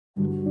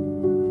Hi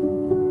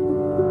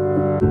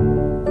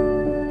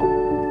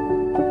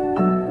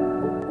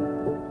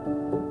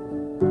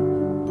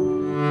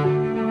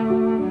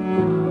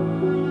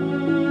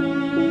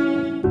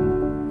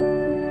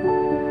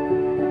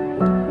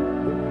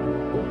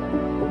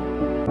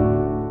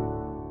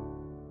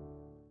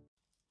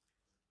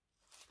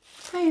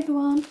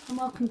everyone, and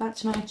welcome back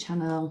to my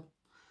channel.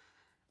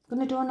 I'm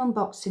going to do an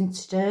unboxing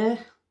today.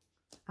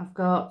 I've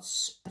got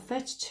a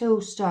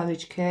 32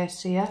 storage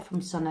case here from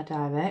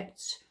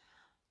Direct,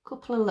 a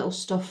couple of little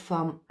stuff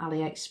from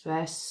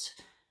AliExpress,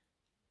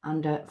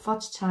 and a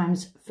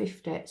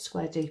 40x50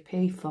 square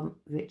DP from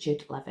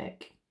Richard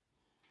Levick.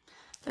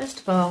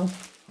 First of all,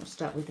 I'll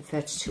start with the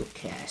 32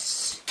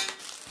 case.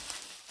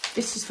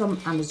 This is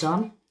from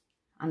Amazon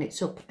and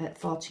it's up at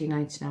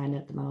 $14.99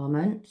 at the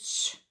moment.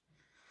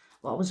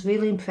 What I was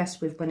really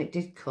impressed with when it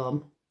did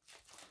come,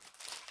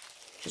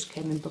 just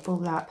came in bubble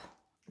wrap,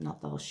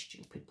 not those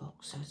stupid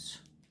boxes.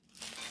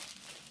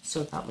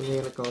 So that was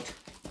really good.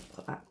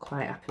 I'm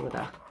quite happy with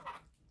that.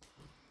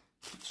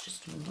 Let's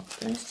just unlock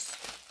this.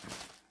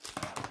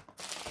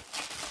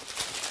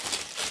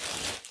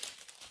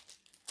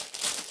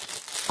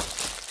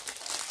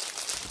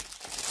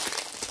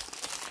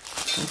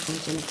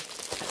 Comes in a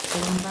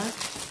film bag.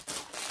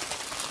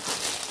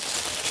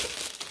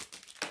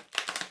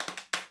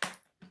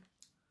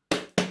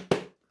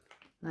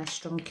 Nice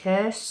strong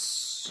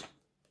case,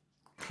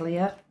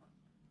 clear,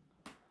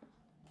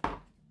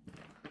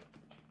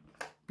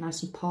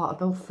 nice and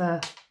portable for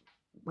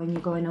when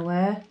you're going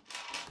away.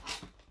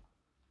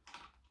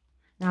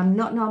 Now I'm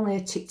not normally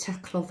a Tic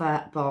Tac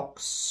lover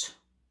box,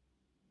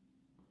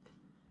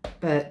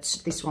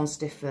 but this one's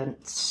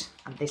different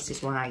and this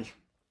is why.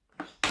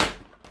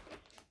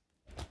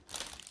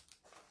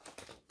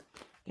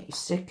 Get your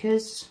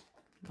stickers,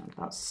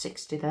 about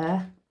 60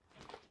 there,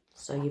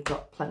 so you've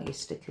got plenty of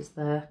stickers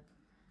there.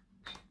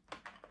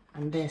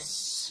 And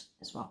this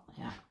is what,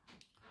 yeah,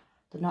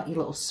 they're not your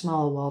little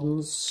small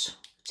ones,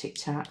 Tic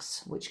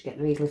Tacs, which get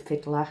really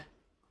fiddly,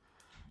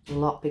 a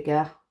lot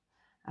bigger.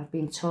 I've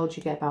been told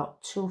you get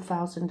about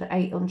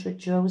 2,800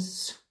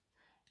 joules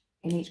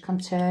in each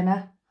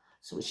container,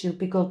 so which will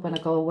be good when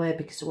I go away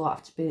because I won't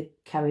have to be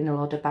carrying a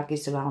load of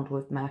baggies around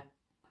with me.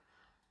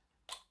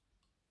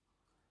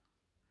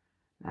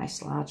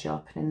 Nice large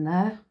opening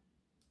there.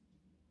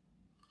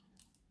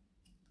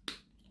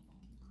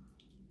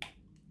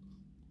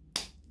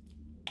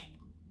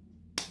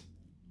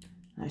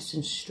 Nice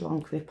and strong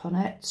grip on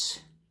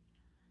it.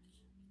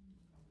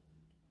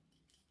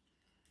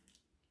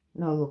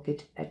 No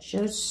rugged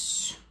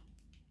edges.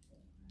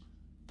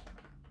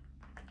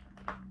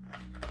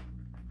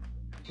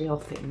 They all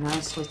fit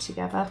nicely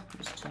together.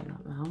 Just turn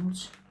that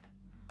round.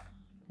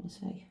 You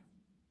see.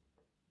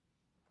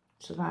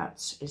 So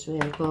that is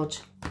really good.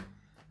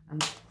 I'm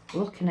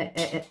looking at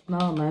it at the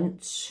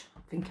moment. I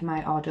think I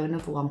might order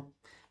another one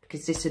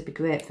because this would be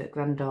great for a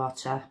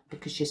granddaughter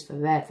because she's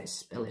forever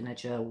spilling her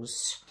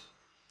joules.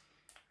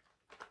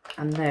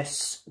 And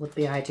this would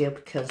be ideal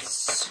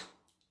because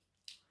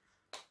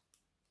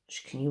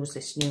she can use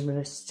this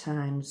numerous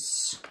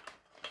times.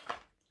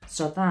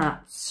 So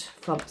that's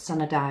from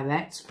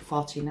Direct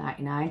for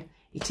 $14.99.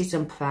 It is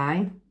on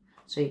Prime,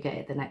 so you get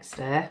it the next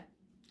day.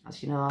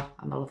 As you know,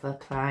 I'm a lover of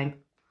Prime.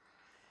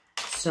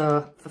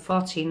 So for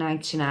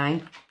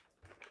 $14.99,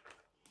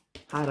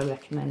 highly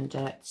recommend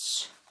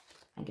it.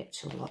 And get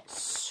 2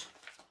 lots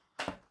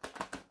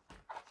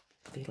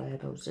of your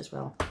labels as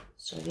well.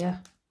 So yeah.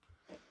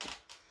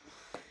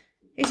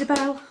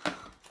 Isabel, I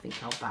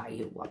think I'll buy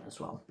you one as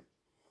well.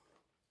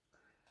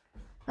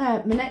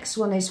 My next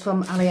one is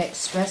from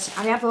AliExpress.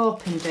 I have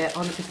opened it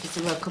only because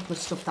there were a couple of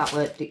stuff that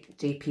were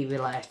DP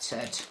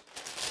related.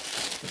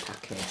 The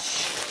package.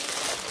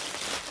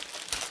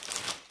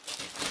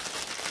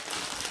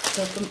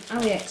 So from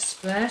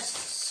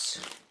AliExpress,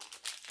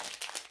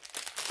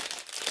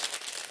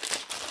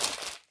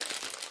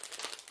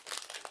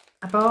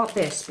 I bought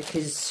this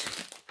because,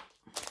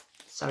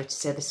 sorry to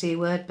say the C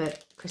word,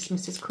 but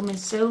Christmas is coming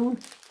soon.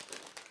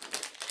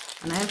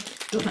 And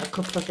I've done a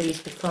couple of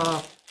these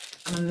before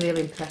and I'm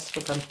really impressed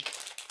with them.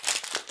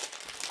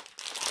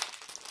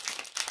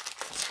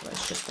 So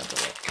let's just have a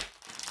look.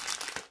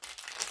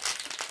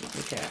 What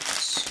we get.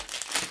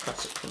 Of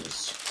course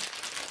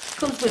it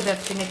comes with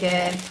everything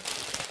again.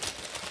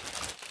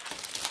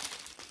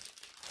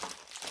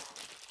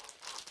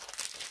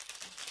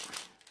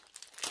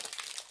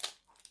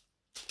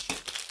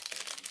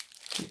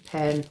 Your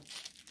pen,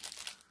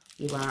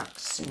 your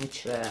wax and your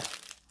tray.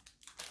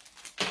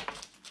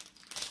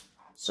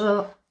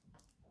 So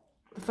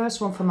the first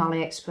one from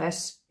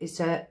AliExpress is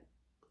a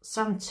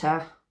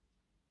Santa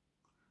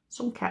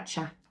sun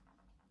catcher.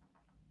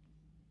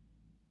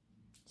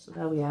 So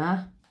there we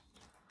are.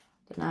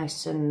 They're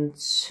nice and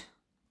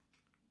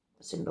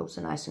the symbols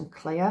are nice and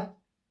clear.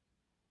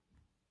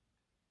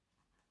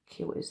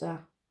 Cute is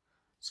that?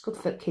 It's good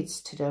for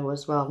kids to do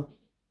as well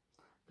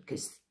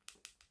because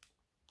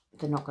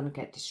they're not going to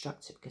get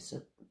distracted because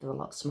they're a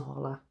lot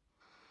smaller.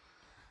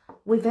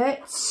 With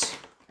it,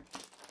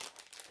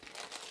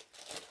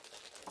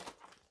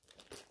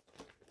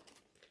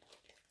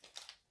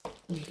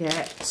 you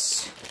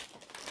get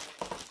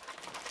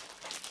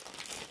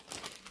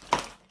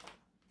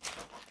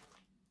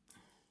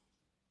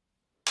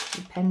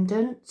your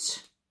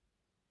pendant.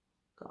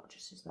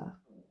 Gorgeous is that.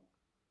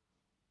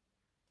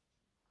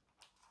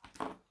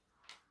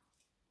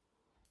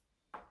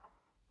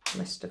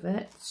 Rest of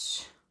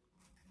it.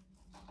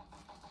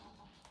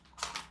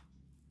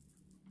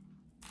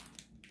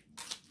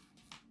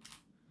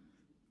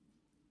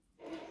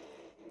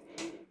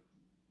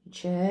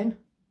 Chain.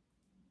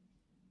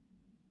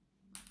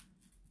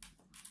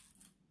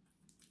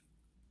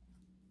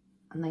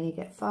 And then you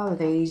get 4 of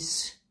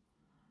these.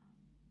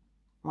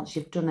 Once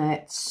you've done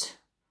it,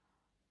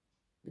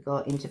 you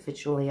go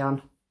individually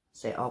on,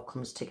 so it all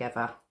comes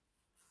together.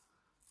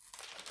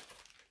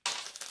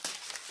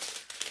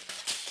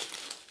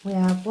 We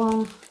have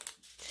 1,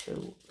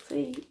 2,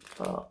 3,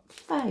 4,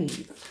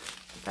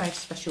 5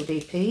 special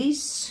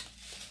DPs.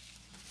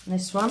 And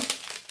this one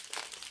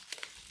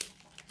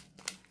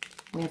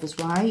we have as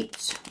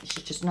white, which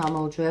is just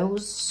normal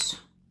drills.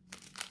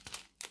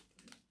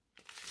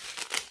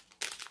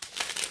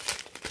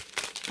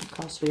 Of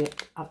course we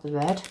have the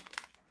red,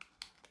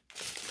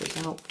 big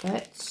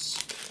outfits.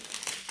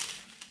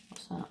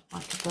 What's that?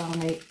 Like a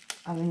browny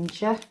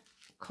orange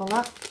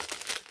colour.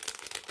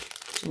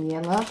 Some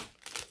yellow.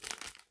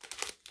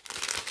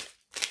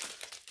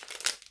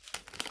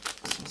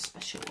 Some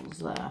special ones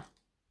there.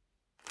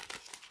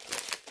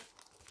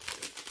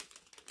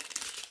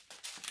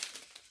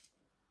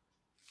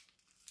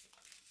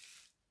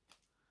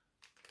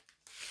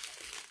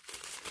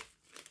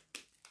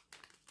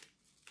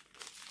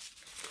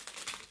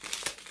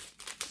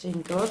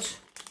 Seem good.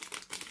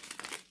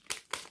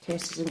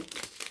 Case isn't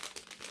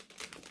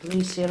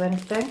greasy or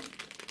anything.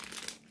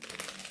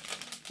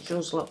 It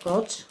does look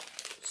good.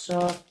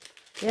 So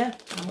yeah,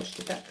 how much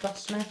did that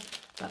cost me?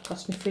 That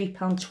cost me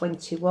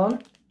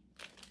 £3.21.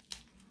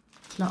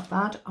 It's not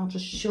bad. I'll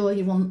just show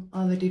you one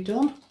already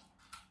done,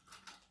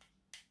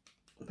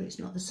 but it's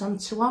not the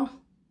Santa one.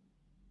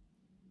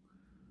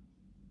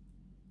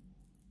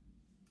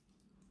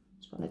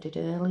 It's one I did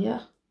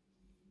earlier.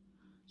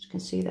 As you can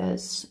see,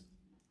 there's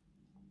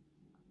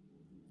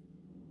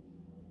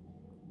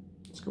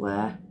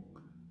square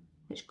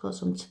which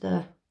goes onto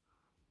the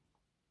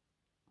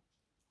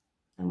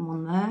and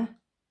one there,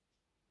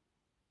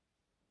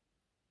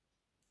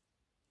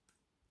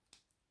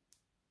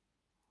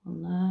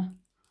 one there,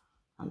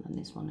 and then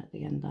this one at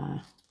the end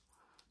there.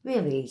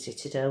 Really easy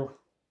to do.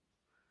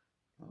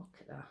 Look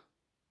at that.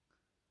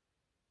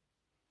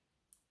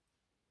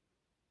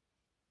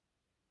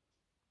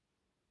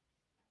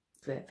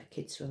 Great for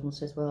kids'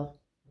 rooms as well.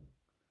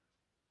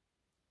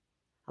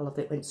 I love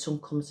it when sun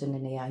comes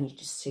in here and you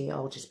just see it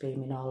all just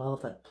beaming all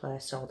over the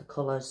place, all the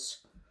colours.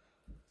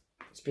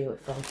 It's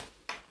beautiful.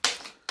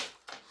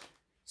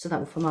 So that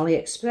was from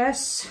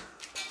AliExpress.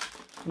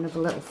 Another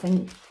little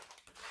thing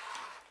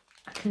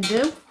I can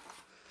do.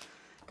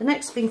 The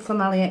next thing from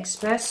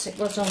AliExpress, it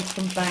was on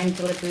combined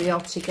delivery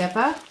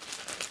altogether,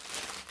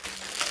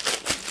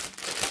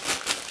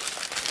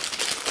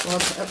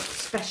 was a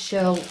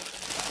special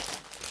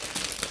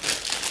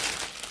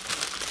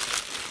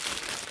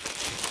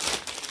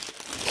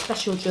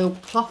jewel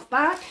cloth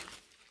bag.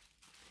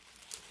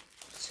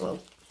 It's a little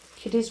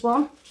kiddies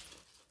one.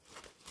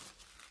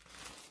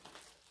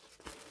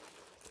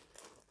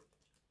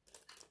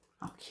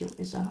 How cute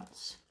is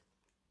that?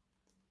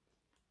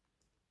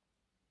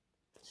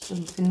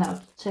 Something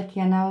that'll take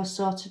you an hour or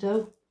so to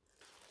do.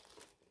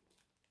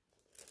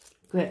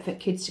 Great for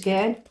kids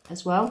again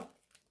as well.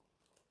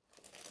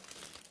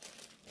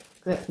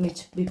 Great for me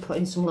to be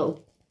putting some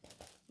little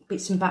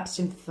bits and bats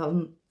in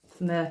from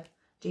a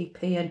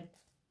DP in.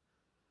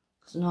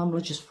 Because I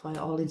normally just throw it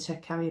all into a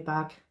carry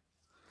bag.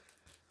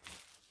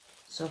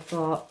 So I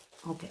thought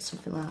I'll get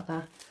something like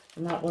that.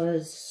 And that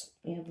was,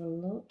 let me have a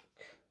look,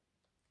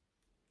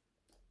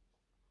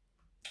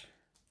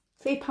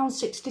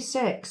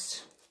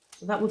 £3.66.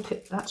 So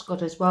that's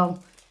good as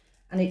well.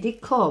 And it did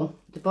come,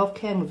 they both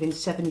came within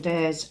 7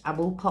 days. I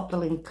will pop the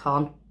link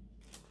on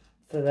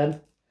for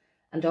them.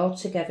 And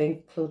altogether,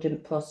 including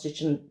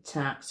postage and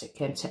tax, it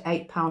came to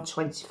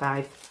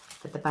 £8.25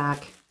 for the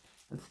bag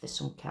and for the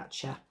sun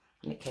catcher.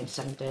 And it came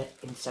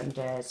in 7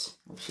 days,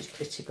 which is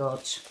pretty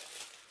good.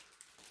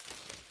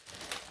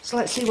 So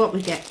let's see what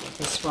we get with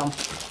this one.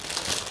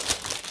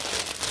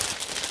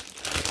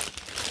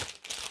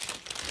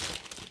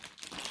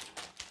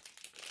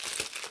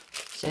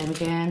 Same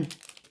again.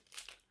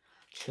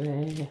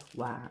 Tray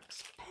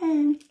wax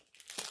pen.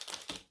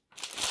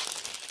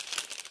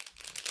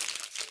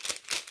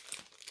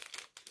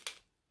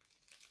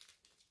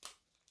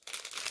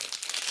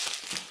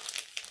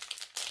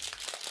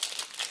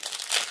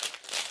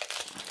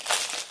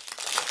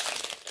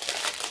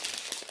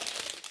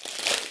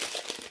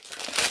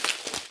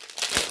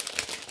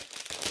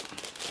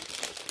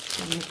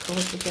 How many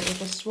colours we get with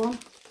this one?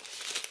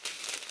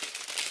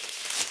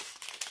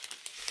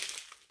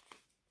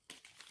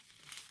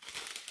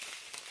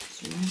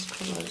 Some nice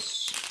colours.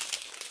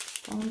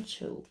 1,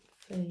 2,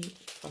 3,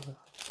 4,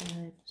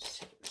 5,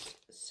 6,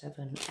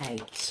 7,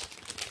 8.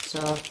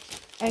 So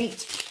 8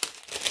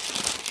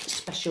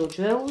 special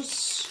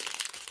drills.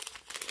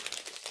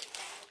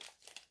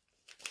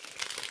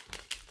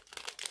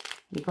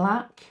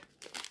 Black.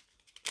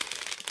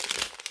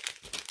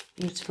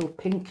 Beautiful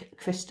pink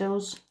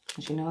crystals.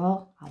 As you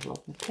know, I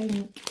love the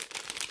pink.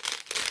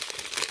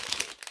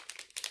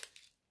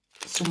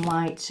 Some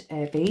white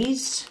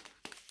ABs.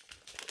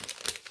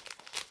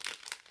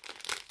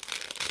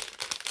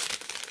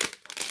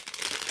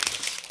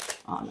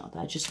 Oh no,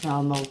 they're just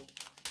normal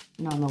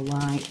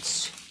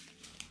whites.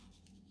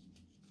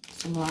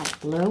 Some light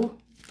blue.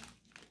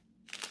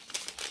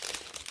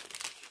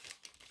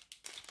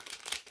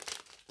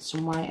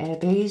 Some white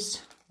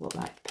ABs. Look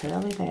like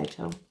pearly, they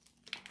do.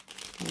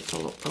 These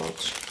will look good.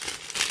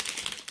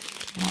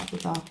 What have we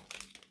got?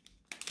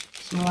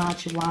 Some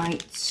larger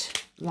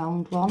white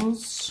round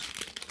ones.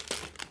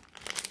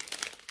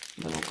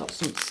 Then I've got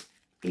some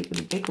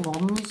even bigger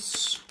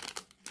ones.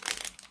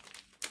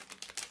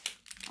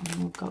 And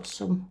then we've got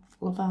some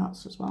love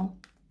hearts as well.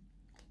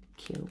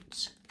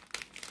 Cute.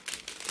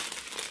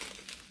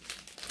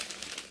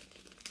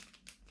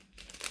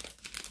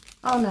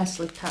 All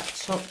nicely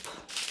packed up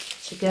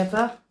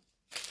together.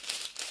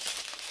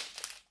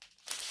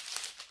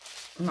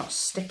 Not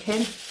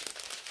sticking.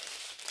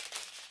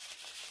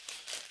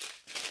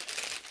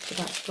 So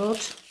that's good.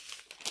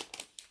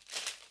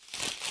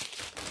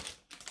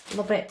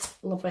 Love it,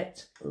 love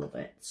it, love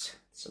it.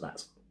 So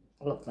that's,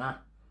 I love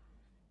that.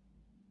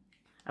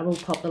 I will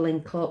pop the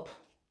link up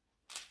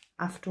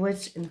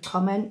afterwards in the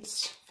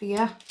comments for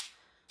you.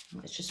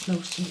 Let's just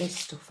move some of this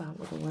stuff out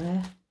of the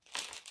way.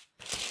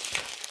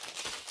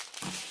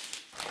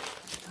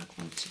 Add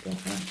one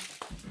together.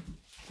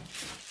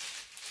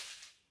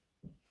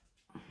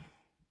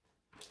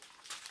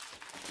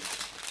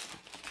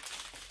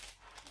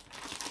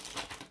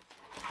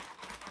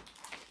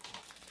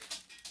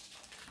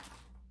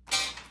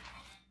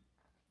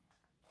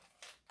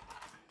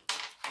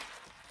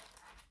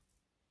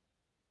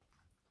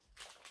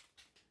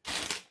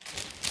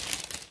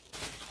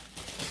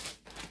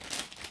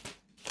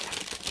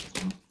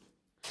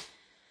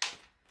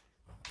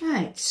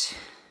 Right,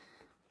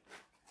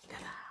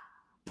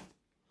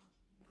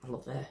 I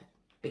love the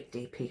big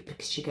DP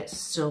because you get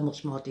so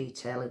much more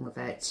detailing with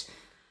it.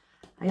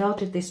 I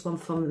ordered this one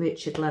from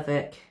Richard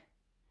Levick.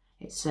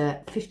 It's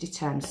a 50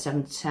 times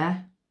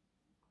 70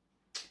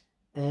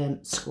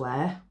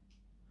 square.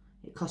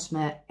 It cost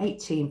me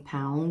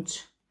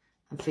 £18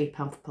 and £3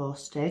 for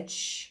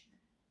postage,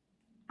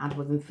 and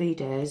within 3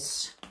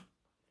 days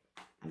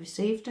I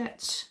received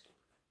it.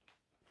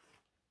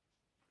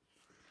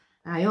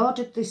 I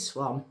ordered this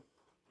one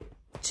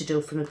to do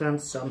for my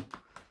grandson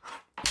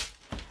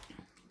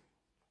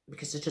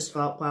because I just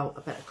thought, wow,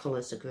 I bet the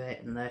colours are great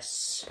in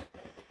this,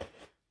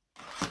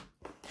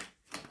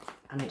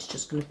 and it's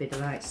just going to be the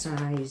right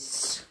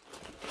size.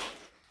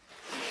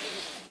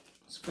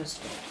 So first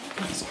of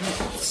all, let's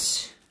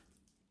get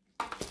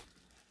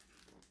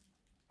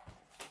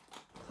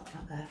put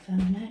that there for a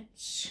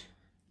minute.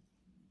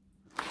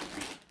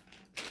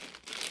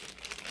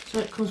 So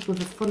it comes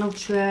with a funnel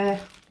tray,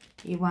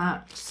 your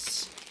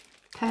wax,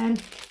 pen,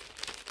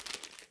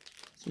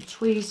 some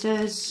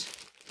tweezers.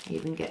 You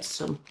even get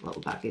some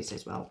little baggies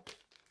as well.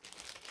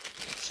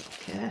 It's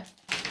okay.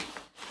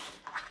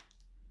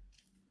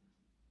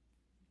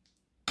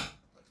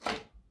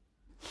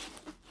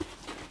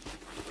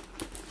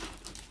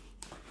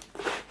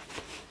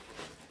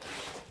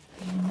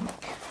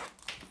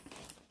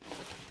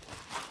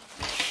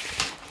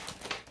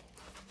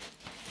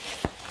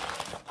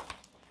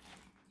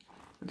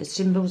 The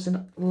symbols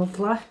are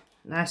lovely,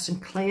 nice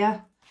and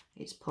clear.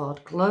 It's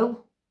poured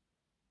glue.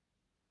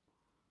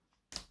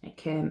 It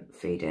came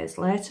 3 days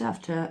later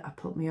after I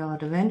put my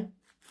order in.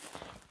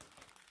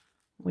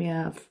 We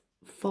have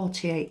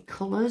 48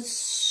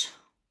 colours.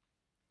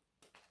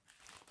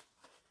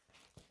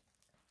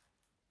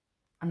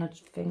 And I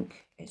just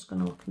think it's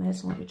going to look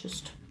amazing. Let me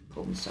just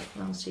pull myself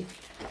around, see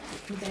if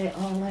I can get it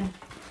all in.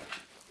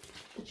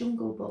 The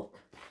Jungle Book.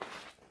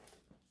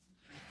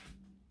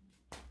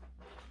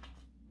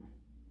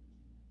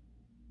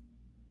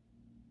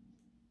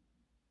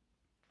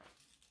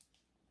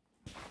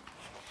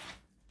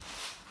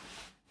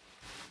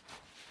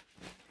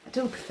 I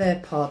do prefer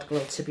poured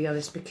glue, to be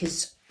honest,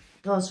 because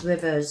those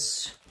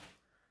rivers,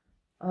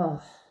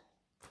 oh,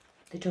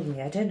 they do me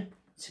head in,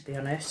 to be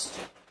honest.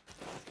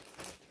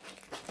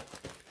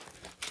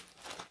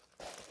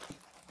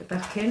 The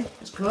backing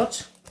is good,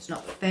 it's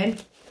not thin.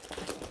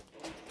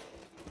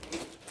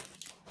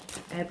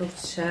 Able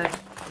to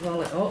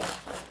roll it up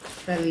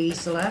very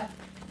easily.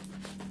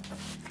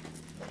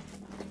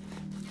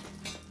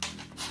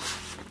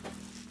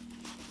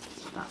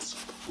 That's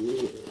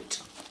good.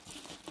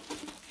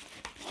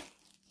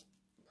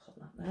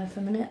 There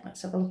for a minute.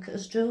 Let's have a look at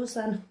his jewels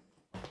then.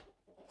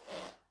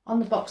 On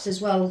the box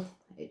as well,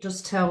 it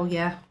does tell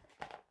you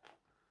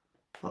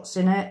what's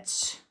in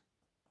it.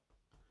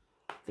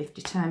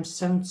 50 times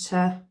 70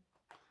 and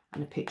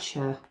a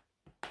picture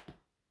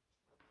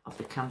of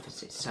the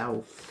canvas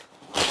itself.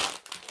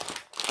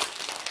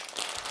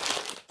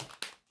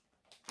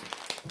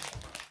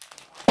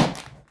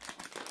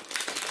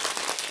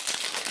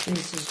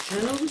 These is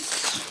drills.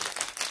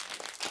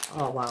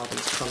 Oh wow,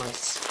 these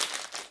colours.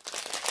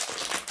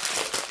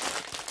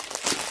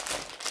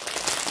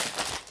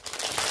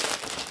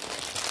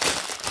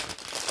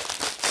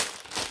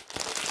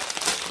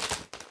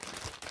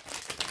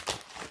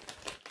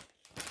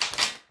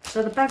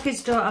 So the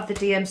baggies don't have the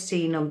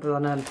DMC number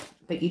on them,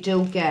 but you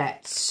do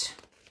get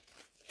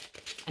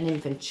an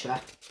inventory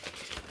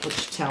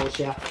which tells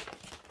you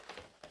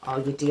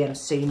all your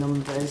DMC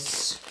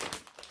numbers,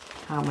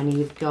 how many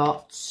you've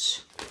got.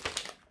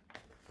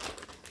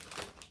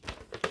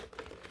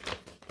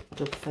 I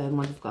do prefer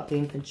when you've got the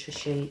inventory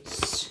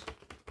sheets.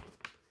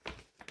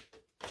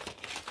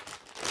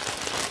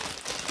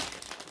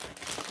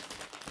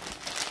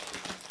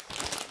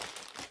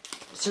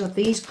 So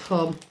these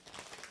come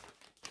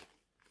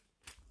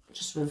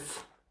just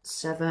with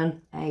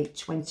 7, 8,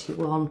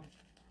 21,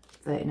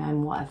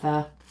 39,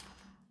 whatever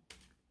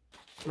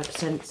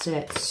represents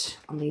it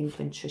on the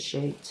inventory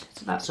sheet.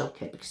 So that's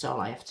okay, because all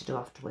I have to do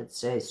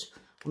afterwards is,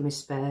 with my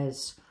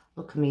spares,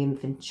 look at my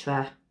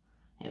inventory.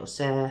 It'll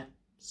say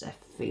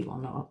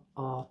F31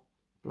 or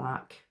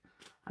black,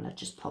 and I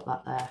just put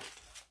that there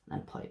and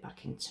then put it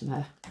back into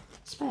my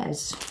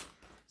spares.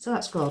 So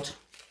that's good.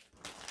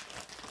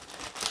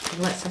 So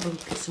let's have a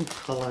look at some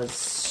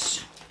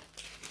colours.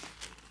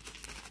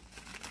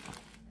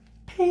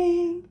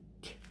 Pink.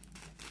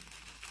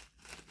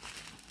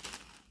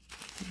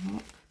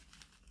 Look.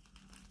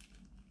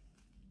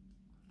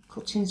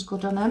 Cutting's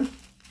good on them.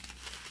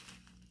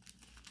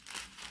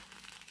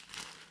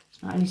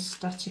 There's not any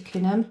static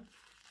in them.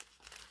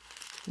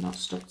 Not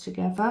stuck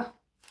together.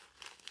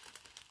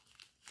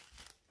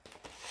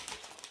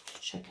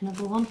 Check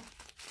another one.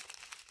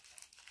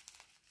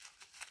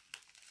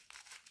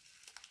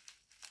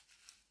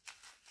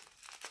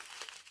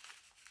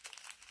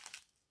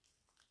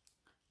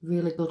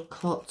 Really good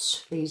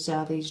cut. These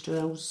are these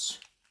drills.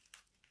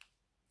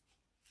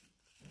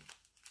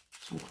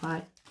 So I'm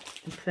quite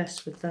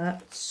impressed with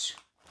that.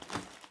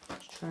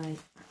 Let's try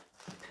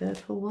a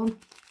purple one.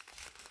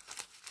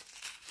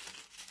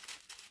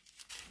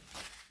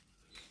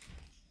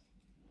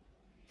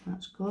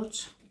 That's good.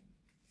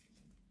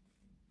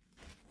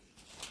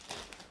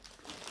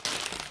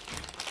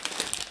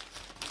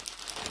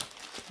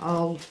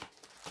 All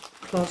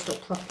closed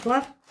up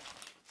properly,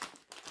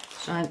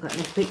 so I haven't got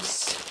any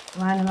bits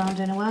lying around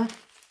anywhere.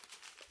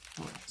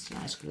 Oh, that's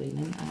nice green,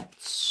 isn't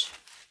it?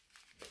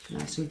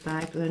 Nice and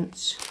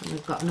vibrant. And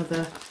we've got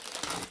another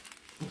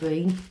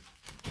green.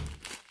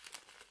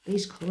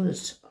 These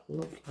colours are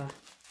lovely.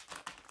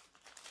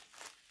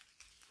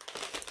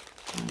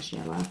 Nice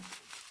yellow.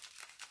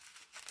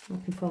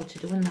 Looking forward to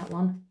doing that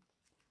one.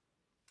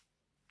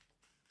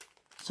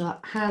 So I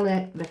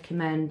highly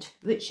recommend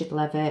Richard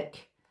Levick.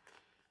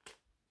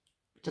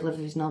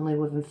 Delivery is normally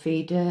within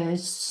 3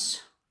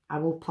 days. I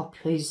will pop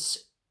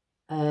his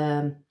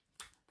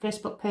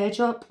Facebook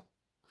page up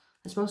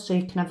as well, so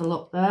you can have a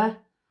look there,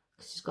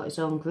 because he's got his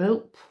own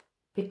group,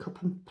 Pick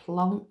Up and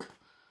Plonk,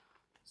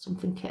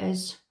 something it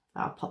is.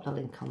 I'll pop the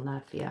link on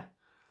there for you.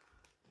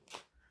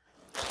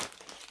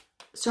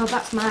 So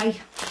that's my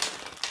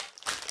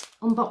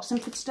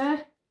unboxing for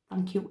today.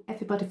 Thank you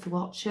everybody for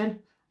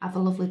watching. Have a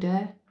lovely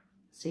day.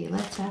 See you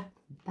later.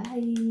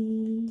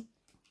 Bye.